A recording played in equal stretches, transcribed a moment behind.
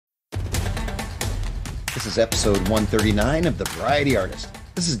This is episode 139 of The Variety Artist.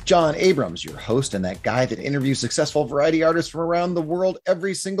 This is John Abrams, your host and that guy that interviews successful variety artists from around the world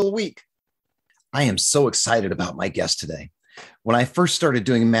every single week. I am so excited about my guest today. When I first started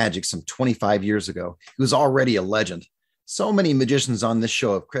doing magic some 25 years ago, he was already a legend. So many magicians on this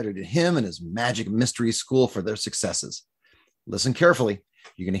show have credited him and his magic mystery school for their successes. Listen carefully.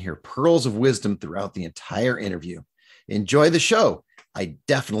 You're going to hear pearls of wisdom throughout the entire interview. Enjoy the show. I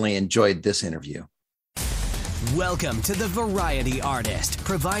definitely enjoyed this interview. Welcome to The Variety Artist,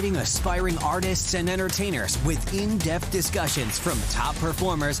 providing aspiring artists and entertainers with in-depth discussions from top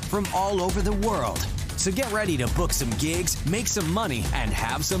performers from all over the world. So get ready to book some gigs, make some money, and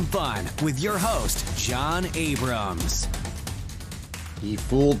have some fun with your host, John Abrams. He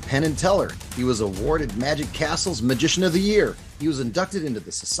fooled Penn and Teller. He was awarded Magic Castle's Magician of the Year. He was inducted into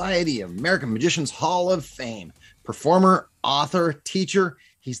the Society of American Magicians Hall of Fame. Performer, author, teacher,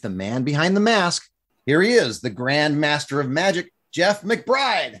 he's the man behind the mask. Here he is, the Grand Master of Magic, Jeff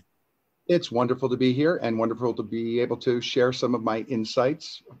McBride. It's wonderful to be here and wonderful to be able to share some of my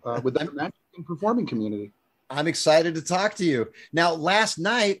insights with the magic and performing community. I'm excited to talk to you. Now, last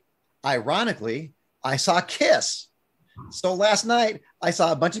night, ironically, I saw Kiss. So last night, I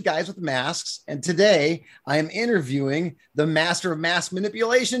saw a bunch of guys with masks, and today I am interviewing the master of mask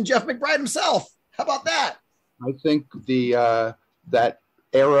manipulation, Jeff McBride himself. How about that? I think that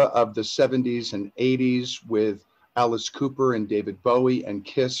era of the 70s and 80s with Alice Cooper and David Bowie and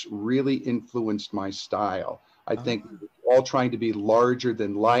Kiss really influenced my style. I think we're all trying to be larger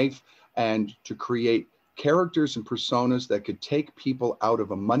than life and to create characters and personas that could take people out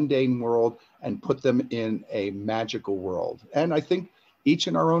of a mundane world and put them in a magical world. And I think each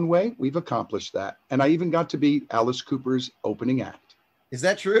in our own way, we've accomplished that. And I even got to be Alice Cooper's opening act. Is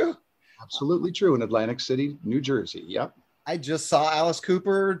that true? Absolutely true, in Atlantic City, New Jersey. Yep. I just saw Alice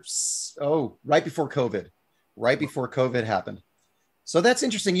Cooper, right before COVID happened. So that's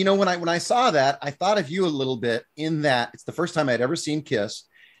interesting. You know, when I saw that, I thought of you a little bit in that it's the first time I'd ever seen Kiss.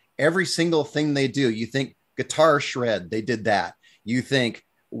 Every single thing they do, you think guitar shred, they did that. You think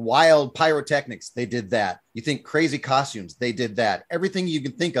wild pyrotechnics, they did that. You think crazy costumes, they did that. Everything you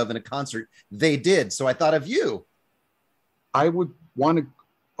can think of in a concert, they did. So I thought of you. I would want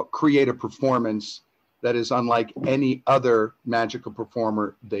to create a performance that is unlike any other magical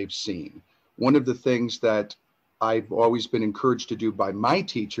performer they've seen. One of the things that I've always been encouraged to do by my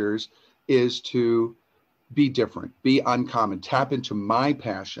teachers is to be different, be uncommon, tap into my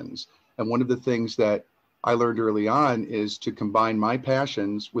passions. And one of the things that I learned early on is to combine my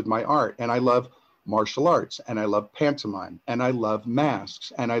passions with my art. And I love martial arts, and I love pantomime, and I love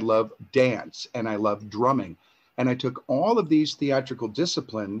masks, and I love dance, and I love drumming. And I took all of these theatrical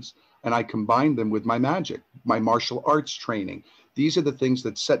disciplines and I combined them with my magic, my martial arts training. These are the things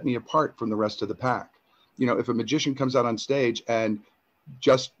that set me apart from the rest of the pack. You know, if a magician comes out on stage and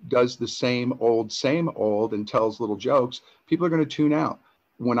just does the same old and tells little jokes, people are going to tune out.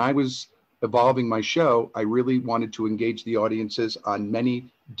 When I was evolving my show, I really wanted to engage the audiences on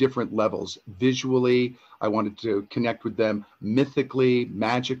many different levels. Visually, I wanted to connect with them mythically,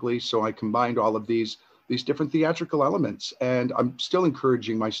 magically. So I combined all of these different theatrical elements. And I'm still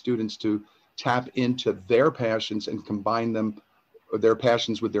encouraging my students to tap into their passions and combine their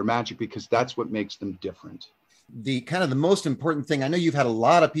passions with their magic, because that's what makes them different. The most important thing, I know you've had a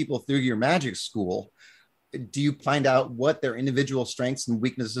lot of people through your magic school. Do you find out what their individual strengths and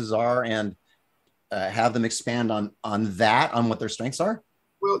weaknesses are and have them expand on what their strengths are?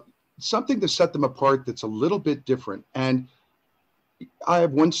 Well, something to set them apart that's a little bit different. And I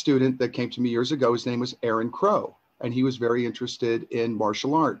have one student that came to me years ago. His name was Aaron Crow, and he was very interested in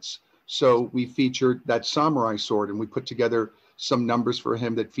martial arts. So we featured that samurai sword, and we put together some numbers for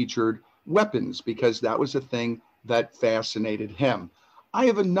him that featured weapons, because that was a thing that fascinated him. I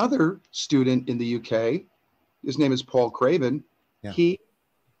have another student in the UK. His name is Paul Craven. Yeah. He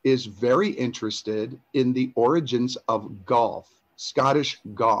is very interested in the origins of golf, Scottish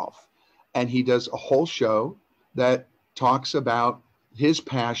golf. And he does a whole show that talks about his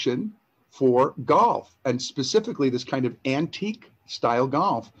passion for golf, and specifically this kind of antique style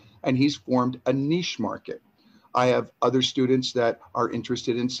golf. And he's formed a niche market. I have other students that are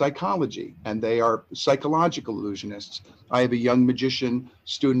interested in psychology, and they are psychological illusionists. I have a young magician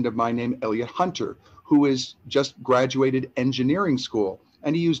student of mine named Elliot Hunter, who is just graduated engineering school.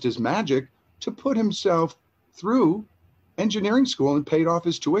 And he used his magic to put himself through engineering school and paid off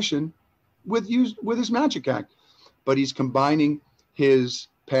his tuition with his magic act. But he's combining his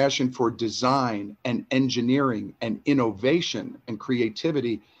passion for design and engineering and innovation and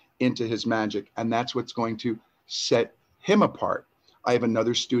creativity into his magic. And that's what's going to set him apart. I have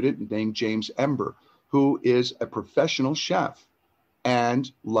another student named James Ember, who is a professional chef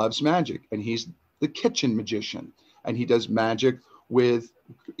and loves magic. And he's the kitchen magician. And he does magic with,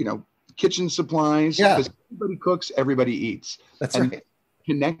 kitchen supplies. Yeah. Because everybody cooks, everybody eats. That's and right.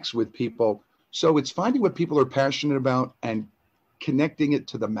 Connects with people. So it's finding what people are passionate about and connecting it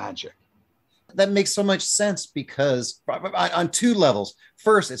to the magic. That makes so much sense because on two levels.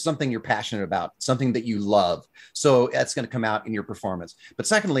 First, it's something you're passionate about, something that you love. So that's going to come out in your performance. But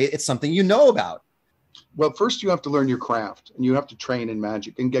secondly, it's something you know about. Well, first you have to learn your craft and you have to train in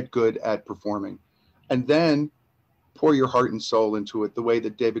magic and get good at performing. And then pour your heart and soul into it, the way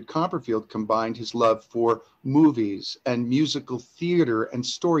that David Copperfield combined his love for movies and musical theater and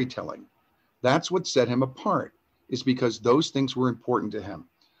storytelling. That's what set him apart, is because those things were important to him.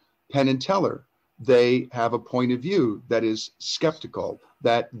 Penn and Teller, they have a point of view that is skeptical,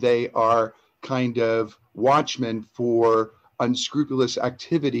 that they are kind of watchmen for unscrupulous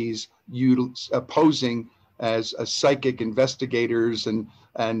activities, posing as psychic investigators, and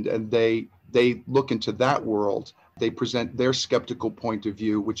they look into that world. They present their skeptical point of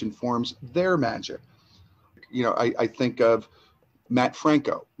view, which informs their magic. I think of Matt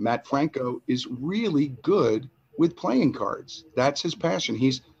Franco. Matt Franco is really good with playing cards. That's his passion.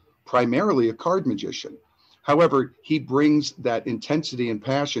 He's primarily a card magician. However, he brings that intensity and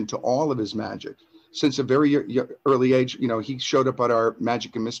passion to all of his magic. Since a very early age, he showed up at our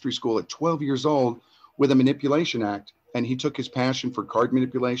Magic and Mystery School at 12 years old with a manipulation act. And he took his passion for card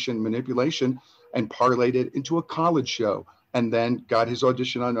manipulation, and parlayed it into a college show, and then got his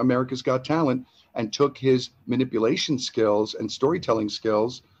audition on America's Got Talent and took his manipulation skills and storytelling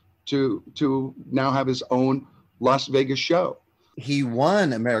skills to now have his own Las Vegas show. He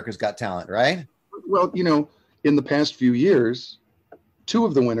won America's Got Talent, right? Well, in the past few years, two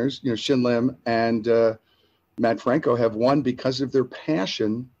of the winners, Shin Lim and Matt Franco, have won because of their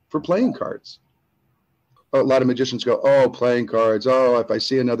passion for playing cards. A lot of magicians go, oh, playing cards. Oh, if I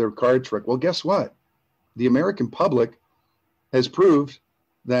see another card trick. Well, guess what? The American public has proved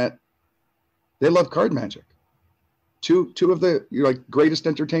that they love card magic. Two of the greatest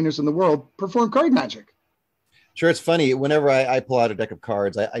entertainers in the world perform card magic. Sure. It's funny. Whenever I pull out a deck of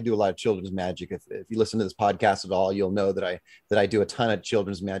cards, I do a lot of children's magic. If you listen to this podcast at all, you'll know that I do a ton of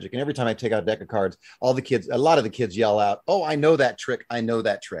children's magic. And every time I take out a deck of cards, a lot of the kids yell out, oh, I know that trick. I know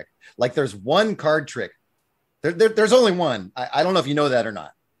that trick. Like there's one card trick. There's only one. I don't know if you know that or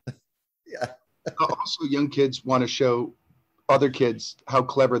not. Yeah. Also, young kids want to show other kids how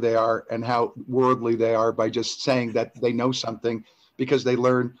clever they are and how worldly they are by just saying that they know something, because they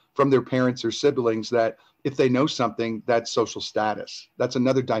learn from their parents or siblings that if they know something, that's social status. That's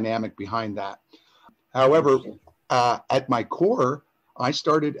another dynamic behind that. However, at my core, I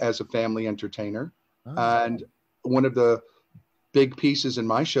started as a family entertainer. And one of the big pieces in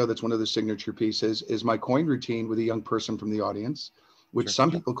my show, that's one of the signature pieces, is my coin routine with a young person from the audience, which some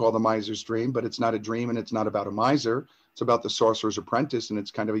people call the miser's dream, but it's not a dream and it's not about a miser. It's about the sorcerer's apprentice, and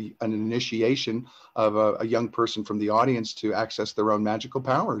it's kind of an initiation of a young person from the audience to access their own magical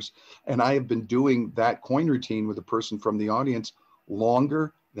powers. And I have been doing that coin routine with a person from the audience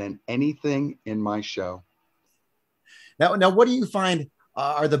longer than anything in my show. Now, what do you find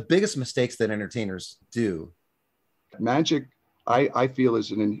are the biggest mistakes that entertainers do? Magic, I feel,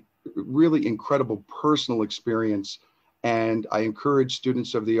 is a really incredible personal experience. And I encourage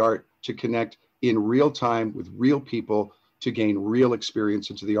students of the art to connect in real time with real people to gain real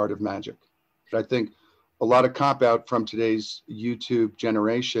experience into the art of magic. I think a lot of cop out from today's YouTube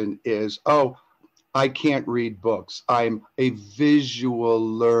generation is, oh, I can't read books. I'm a visual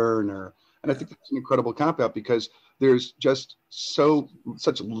learner. And I think that's an incredible cop out, because there's just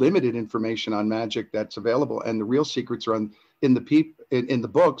such limited information on magic that's available. And the real secrets are in the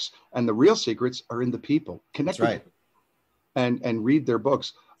books, and the real secrets are in the people. Connect with them and read their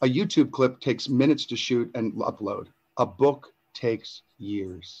books. A YouTube clip takes minutes to shoot and upload. A book takes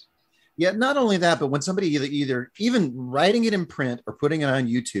years. Yeah, not only that, but when somebody either even writing it in print or putting it on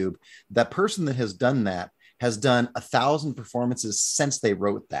YouTube, that person that has done that has done 1,000 performances since they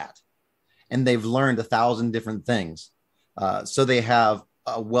wrote that. And they've learned 1,000 different things. So they have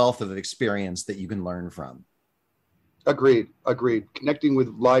a wealth of experience that you can learn from. Agreed. Connecting with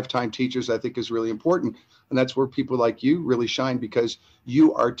lifetime teachers, I think, is really important. And that's where people like you really shine, because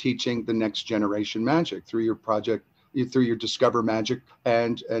you are teaching the next generation magic through your project, through your Discover Magic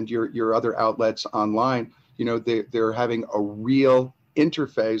and your other outlets online. They're having a real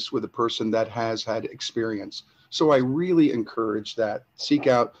interface with a person that has had experience. So I really encourage that. Seek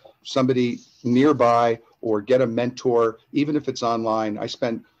out somebody nearby or get a mentor, even if it's online. I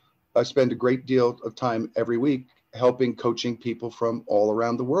spend a great deal of time every week coaching people from all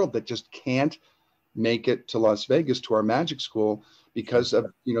around the world that just can't make it to Las Vegas to our magic school because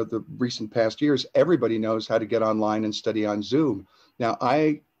of, the recent past years. Everybody knows how to get online and study on Zoom. Now,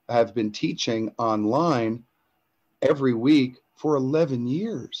 I have been teaching online every week for 11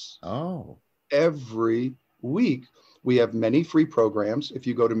 years. Oh. Every week. We have many free programs. If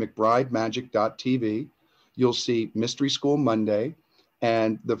you go to McBrideMagic.tv, you'll see Mystery School Monday.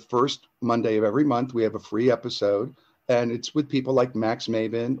 And the first Monday of every month, we have a free episode. And it's with people like Max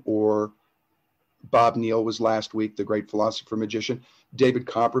Maven, or Bob Neal was last week, the great philosopher magician. David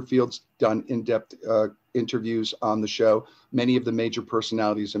Copperfield's done in-depth interviews on the show. Many of the major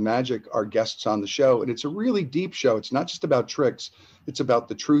personalities of magic are guests on the show. And it's a really deep show. It's not just about tricks. It's about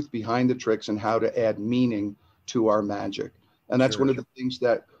the truth behind the tricks and how to add meaning to our magic. And that's one of the things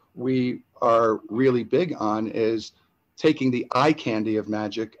that we are really big on, is taking the eye candy of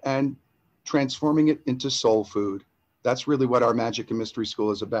magic and transforming it into soul food. That's really what our Magic and Mystery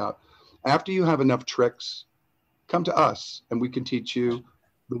School is about. After you have enough tricks, come to us and we can teach you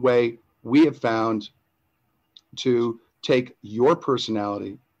the way we have found to take your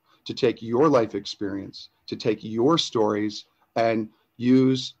personality, to take your life experience, to take your stories and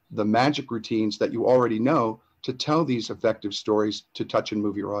use the magic routines that you already know to tell these effective stories to touch and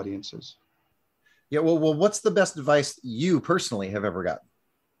move your audiences. Yeah. Well, what's the best advice you personally have ever gotten?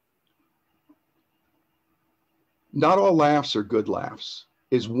 Not all laughs are good laughs.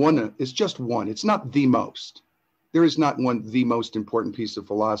 Is just one. It's not the most. There is not the most important piece of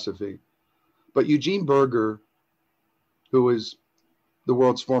philosophy. But Eugene Berger, who is the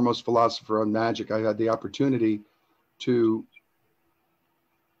world's foremost philosopher on magic, I had the opportunity to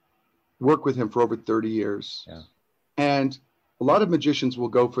work with him for over 30 years. Yeah. And a lot of magicians will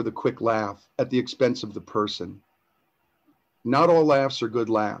go for the quick laugh at the expense of the person. Not all laughs are good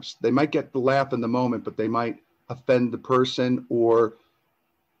laughs. They might get the laugh in the moment, but they might offend the person or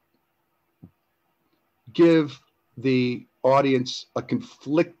give the audience a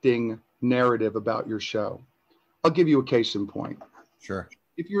conflicting narrative about your show. I'll give you a case in point. Sure.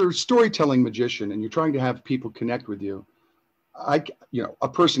 If you're a storytelling magician and you're trying to have people connect with you, a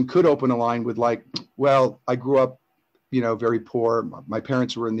person could open a line with like, well, I grew up, very poor. My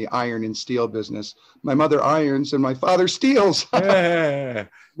parents were in the iron and steel business. My mother irons and my father steals. Yeah.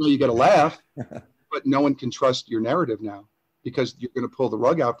 Well, you got to laugh, but no one can trust your narrative now because you're going to pull the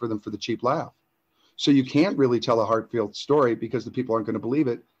rug out for them for the cheap laugh. So you can't really tell a heartfelt story because the people aren't going to believe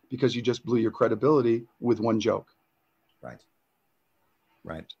it because you just blew your credibility with one joke. Right.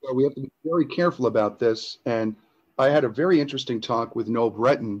 Right. So we have to be very careful about this. And I had a very interesting talk with Noel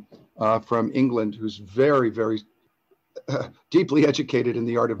Breton from England, who's very, very deeply educated in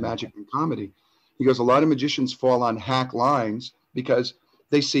the art of magic and comedy. He goes, a lot of magicians fall on hack lines because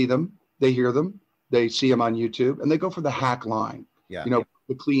they see them, they hear them, they see them on YouTube, and they go for the hack line. Yeah.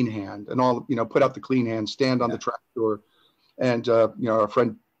 The clean hand and all, put out the clean hand, stand on the trapdoor. And, our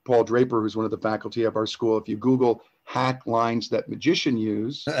friend Paul Draper, who's one of the faculty of our school, if you Google hack lines that magician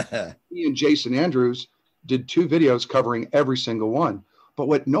use, he and Jason Andrews did 2 videos covering every single one. But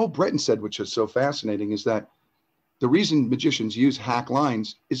what Noel Breton said, which is so fascinating, is that the reason magicians use hack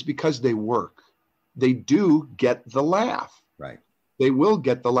lines is because they work. They do get the laugh. Right. They will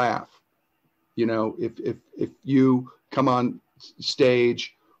get the laugh. If you come on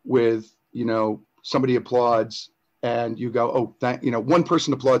stage with, somebody applauds and you go, oh, one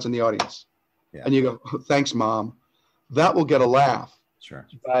person applauds in the audience. Yeah. And you go, oh, thanks, Mom. That will get a laugh. Sure.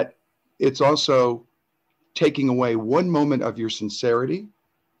 But it's also taking away one moment of your sincerity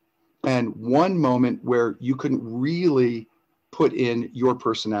and one moment where you couldn't really put in your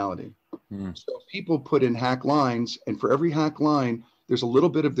personality. Mm. So people put in hack lines, and for every hack line, there's a little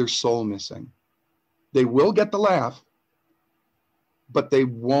bit of their soul missing. They will get the laugh, but they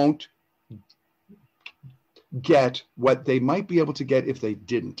won't get what they might be able to get if they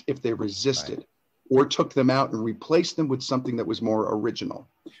didn't, if they resisted. Right. Or took them out and replaced them with something that was more original.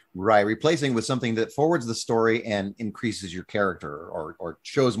 Right. Replacing with something that forwards the story and increases your character or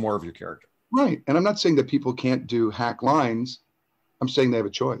shows more of your character. Right. And I'm not saying that people can't do hack lines. I'm saying they have a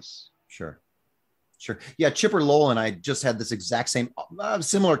choice. Sure. Yeah. Chipper Lowell and I just had this exact same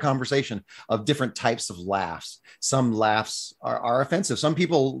similar conversation of different types of laughs. Some laughs are offensive. Some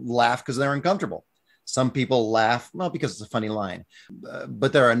people laugh because they're uncomfortable. Some people laugh, well, because it's a funny line,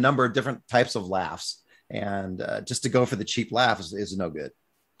 but there are a number of different types of laughs. And just to go for the cheap laugh is no good.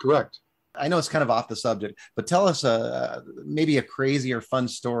 Correct. I know it's kind of off the subject, but tell us maybe a crazy or fun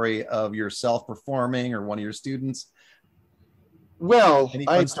story of yourself performing or one of your students. Well, any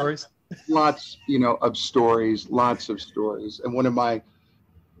fun stories? Lots, of stories, lots of stories. And I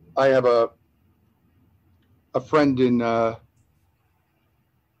have a friend in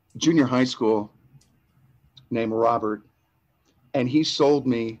junior high school named Robert, and he sold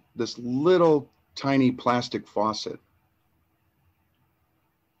me this little tiny plastic faucet.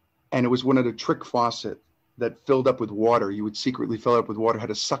 And it was one of the trick faucet that filled up with water. You would secretly fill it up with water, had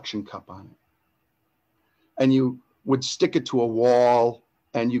a suction cup on it. And you would stick it to a wall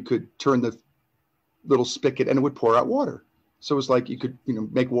and you could turn the little spigot and it would pour out water. So it was like you could,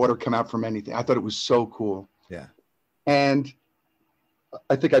 make water come out from anything. I thought it was so cool. Yeah. And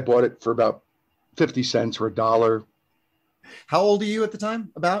I think I bought it for about 50 cents or $1. How old are you at the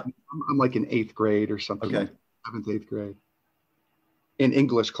time? About? I'm like in 8th grade or something. Okay. 7th, 8th grade. In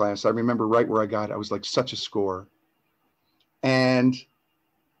English class, I remember right where I got it. I was like such a score. And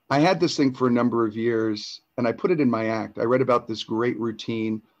I had this thing for a number of years and I put it in my act. I read about this great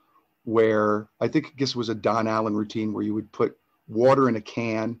routine where I guess it was a Don Allen routine where you would put water in a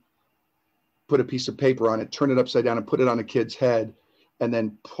can, put a piece of paper on it, turn it upside down and put it on a kid's head, and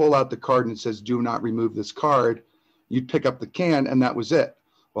then pull out the card and it says, do not remove this card. You'd pick up the can and that was it.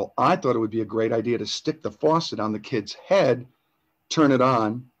 Well, I thought it would be a great idea to stick the faucet on the kid's head, turn it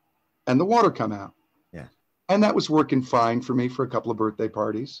on, and the water come out. Yeah. And that was working fine for me for a couple of birthday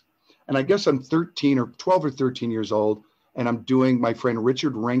parties. And I guess I'm 12 or 13 years old, and I'm doing my friend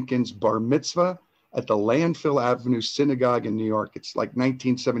Richard Rankin's bar mitzvah at the Landfill Avenue Synagogue in New York. It's like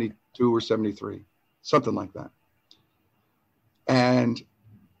 1972 or 73, something like that. And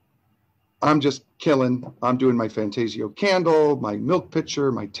I'm just killing. I'm doing my Fantasio candle, my milk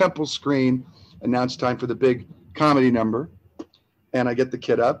pitcher, my temple screen. And now it's time for the big comedy number. And I get the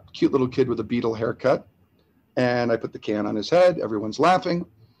kid up, cute little kid with a Beatle haircut. And I put the can on his head. Everyone's laughing.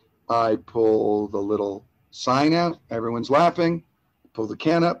 I pull the little sign out. Everyone's laughing. Pull the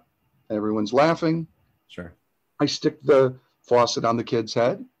can up. Everyone's laughing. Sure. I stick the faucet on the kid's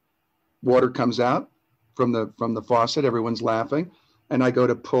head. Water comes out from the faucet. Everyone's laughing. And I go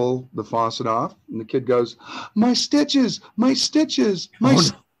to pull the faucet off. And the kid goes, my stitches, my stitches, my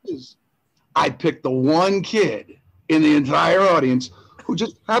stitches. I picked the one kid in the entire audience who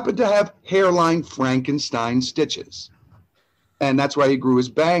just happened to have hairline Frankenstein stitches. And that's why he grew his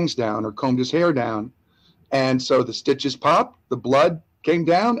bangs down or combed his hair down. And so the stitches popped, the blood came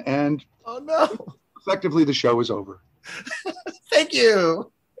down, and oh no, effectively the show was over. Thank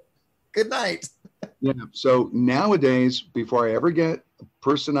you. Good night. Yeah. So nowadays, before I ever get a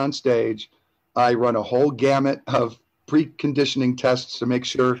person on stage, I run a whole gamut of preconditioning tests to make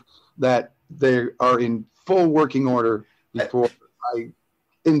sure that they are in full working order before I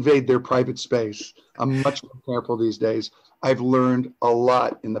invade their private space. I'm much more careful these days. I've learned a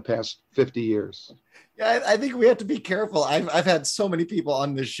lot in the past 50 years. Yeah, I think we have to be careful. I've had so many people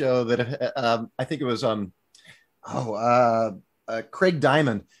on this show that I think it was Craig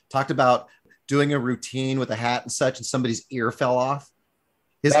Diamond talked about doing a routine with a hat and such, and somebody's ear fell off.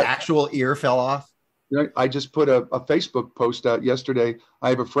 His actual ear fell off. I just put a Facebook post out yesterday. I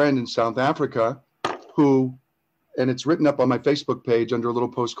have a friend in South Africa who, and it's written up on my Facebook page under a little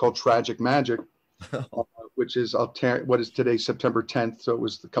post called Tragic Magic, which is, what is today, September 10th. So it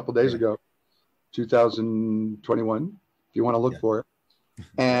was a couple days ago, 2021, if you want to look for it.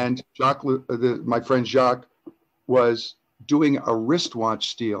 And Jacques, my friend Jacques, was doing a wristwatch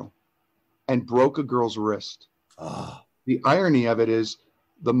steal and broke a girl's wrist. Oh. The irony of it is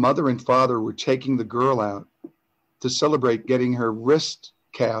the mother and father were taking the girl out to celebrate getting her wrist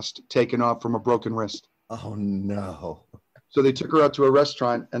cast taken off from a broken wrist. Oh, no. So they took her out to a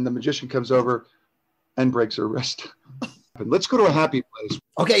restaurant, and the magician comes over and breaks her wrist. Let's go to a happy place.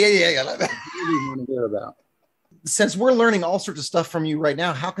 Okay, yeah. What do you want to hear about? Since we're learning all sorts of stuff from you right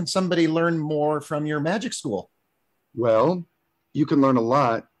now, how can somebody learn more from your magic school? Well, you can learn a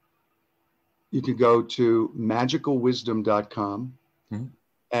lot. You can go to magicalwisdom.com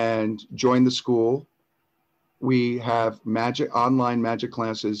and join the school. We have online magic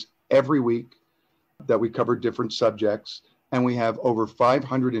classes every week that we cover different subjects. And we have over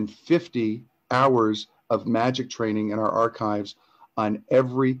 550 hours of magic training in our archives on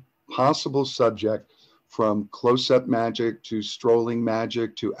every possible subject, from close-up magic to strolling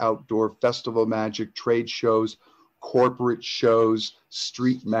magic to outdoor festival magic, trade shows, corporate shows,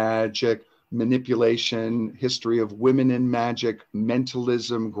 street magic, manipulation, history of women in magic,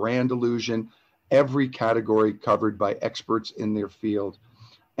 mentalism, grand illusion, every category covered by experts in their field.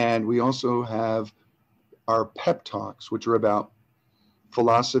 And we also have our pep talks, which are about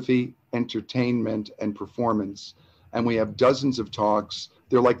philosophy, entertainment, and performance. And we have dozens of talks.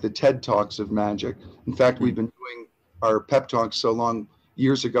 They're like the TED Talks of magic. In fact, we've been doing our pep talks so long.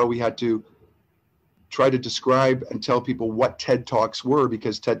 Years ago, we had to try to describe and tell people what TED Talks were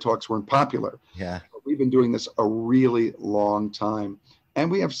because TED Talks weren't popular. Yeah. But we've been doing this a really long time. And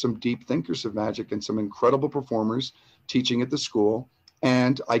we have some deep thinkers of magic and some incredible performers teaching at the school.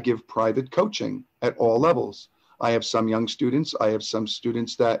 And I give private coaching at all levels. I have some young students. I have some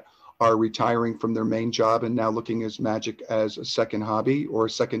students that are retiring from their main job and now looking at magic as a second hobby or a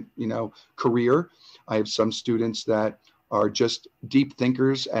second, career. I have some students that are just deep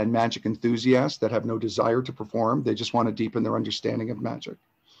thinkers and magic enthusiasts that have no desire to perform. They just want to deepen their understanding of magic.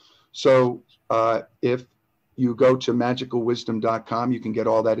 So if you go to magicalwisdom.com, you can get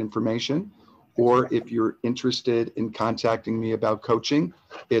all that information. Or if you're interested in contacting me about coaching,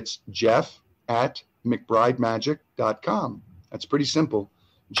 it's jeff@mcbridemagic.com. That's pretty simple,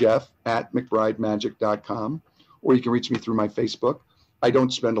 jeff@mcbridemagic.com. Or you can reach me through my Facebook. I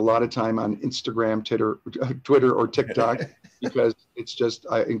don't spend a lot of time on Instagram, Twitter, or TikTok because it's just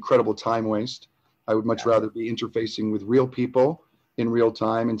incredible time waste. I would much rather be interfacing with real people in real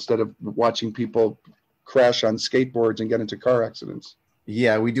time instead of watching people crash on skateboards and get into car accidents.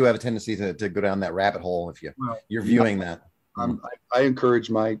 Yeah, we do have a tendency to go down that rabbit hole if you're viewing that. I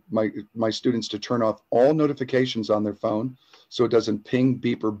encourage my students to turn off all notifications on their phone so it doesn't ping,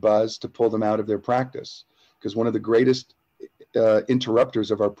 beep, or buzz to pull them out of their practice. Because one of the greatest interrupters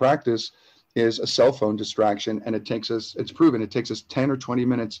of our practice is a cell phone distraction, and it's proven it takes us 10 or 20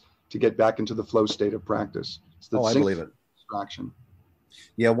 minutes to get back into the flow state of practice. I believe it. Distraction.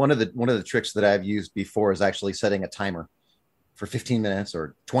 Yeah, one of the tricks that I've used before is actually setting a timer for 15 minutes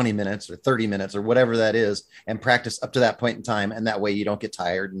or 20 minutes or 30 minutes or whatever that is, and practice up to that point in time. And that way you don't get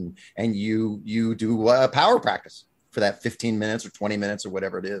tired and you do power practice for that 15 minutes or 20 minutes or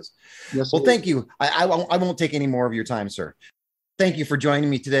whatever it is. Yes, well, thank you. I won't take any more of your time, sir. Thank you for joining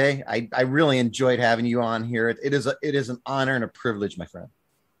me today. I really enjoyed having you on here. It is an honor and a privilege, my friend.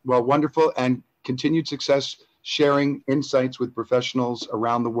 Well, wonderful, and continued success sharing insights with professionals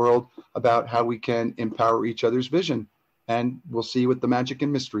around the world about how we can empower each other's vision. And we'll see you at the Magic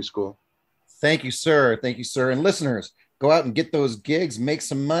and Mystery School. Thank you, sir. Thank you, sir. And listeners, go out and get those gigs, make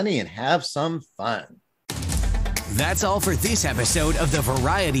some money, and have some fun. That's all for this episode of The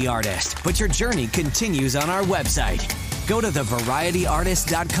Variety Artist, but your journey continues on our website. Go to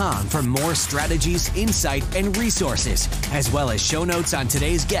thevarietyartist.com for more strategies, insight, and resources, as well as show notes on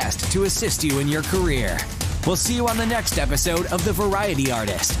today's guest to assist you in your career. We'll see you on the next episode of The Variety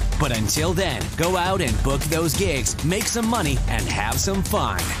Artist. But until then, go out and book those gigs, make some money, and have some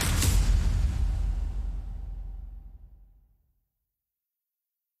fun.